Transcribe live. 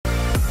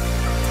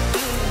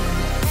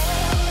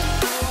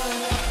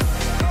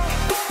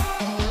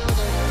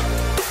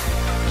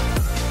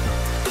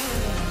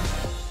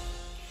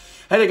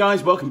Hey there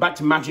guys, welcome back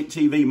to Magic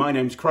TV. My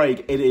name's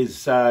Craig. It's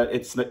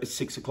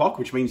 6 o'clock,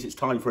 which means it's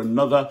time for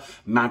another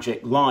Magic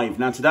Live.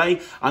 Now today,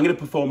 I'm going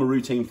to perform a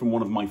routine from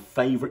one of my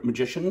favourite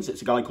magicians.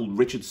 It's a guy called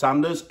Richard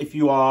Sanders. If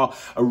you are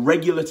a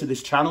regular to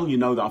this channel, you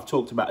know that I've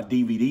talked about a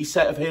DVD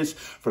set of his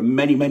from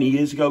many, many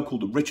years ago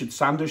called The Richard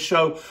Sanders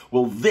Show.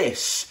 Well,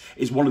 this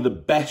is one of the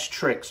best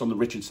tricks on The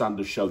Richard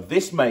Sanders Show.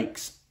 This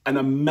makes an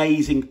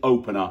amazing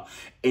opener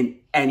in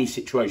any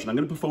situation. I'm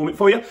going to perform it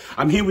for you.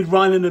 I'm here with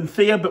Ryland and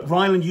Thea, but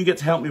Ryland, you get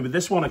to help me with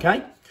this one, okay?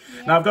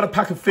 Yeah. Now, I've got a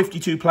pack of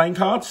 52 playing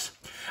cards,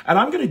 and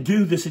I'm going to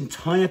do this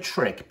entire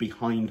trick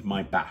behind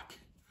my back.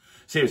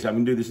 Seriously, I'm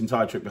going to do this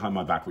entire trick behind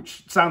my back,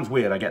 which sounds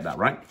weird, I get that,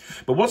 right?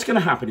 But what's going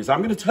to happen is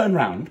I'm going to turn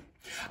around,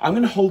 I'm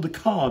going to hold the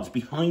cards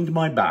behind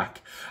my back,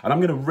 and I'm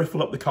going to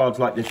riffle up the cards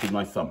like this with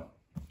my thumb.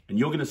 And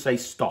you're going to say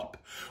stop.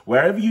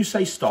 Wherever you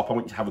say stop, I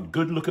want you to have a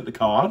good look at the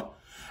card,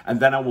 and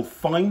then I will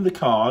find the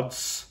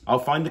cards. I'll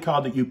find the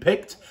card that you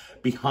picked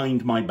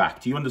behind my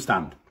back. Do you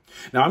understand?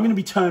 Now, I'm going to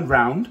be turned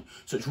round,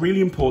 so it's really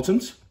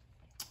important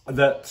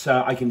that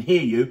I can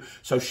hear you.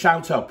 So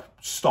shout up,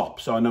 stop,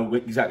 so I know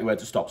exactly where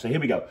to stop. So here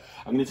we go.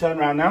 I'm going to turn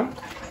around now.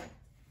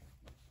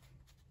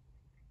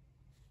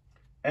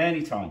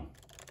 Anytime.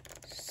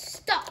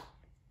 Stop.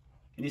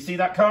 Can you see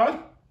that card?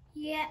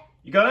 Yeah.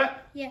 You got it?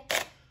 Yeah.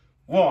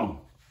 1,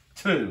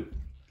 2,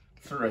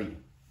 3.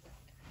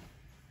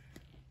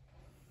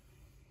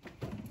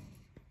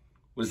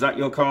 Was that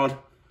your card?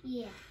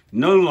 Yeah.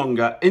 No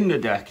longer in the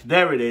deck.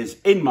 There it is,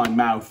 in my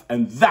mouth,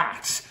 and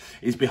that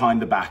is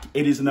behind the back.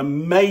 It is an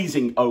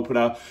amazing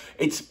opener.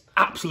 It's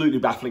absolutely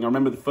baffling. I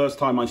remember the first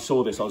time I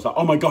saw this, I was like,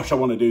 oh my gosh, I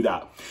want to do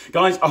that.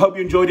 Guys, I hope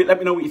you enjoyed it. Let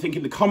me know what you think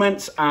in the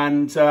comments,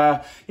 and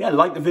yeah,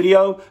 like the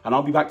video, and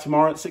I'll be back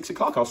tomorrow at 6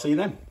 o'clock. I'll see you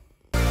then.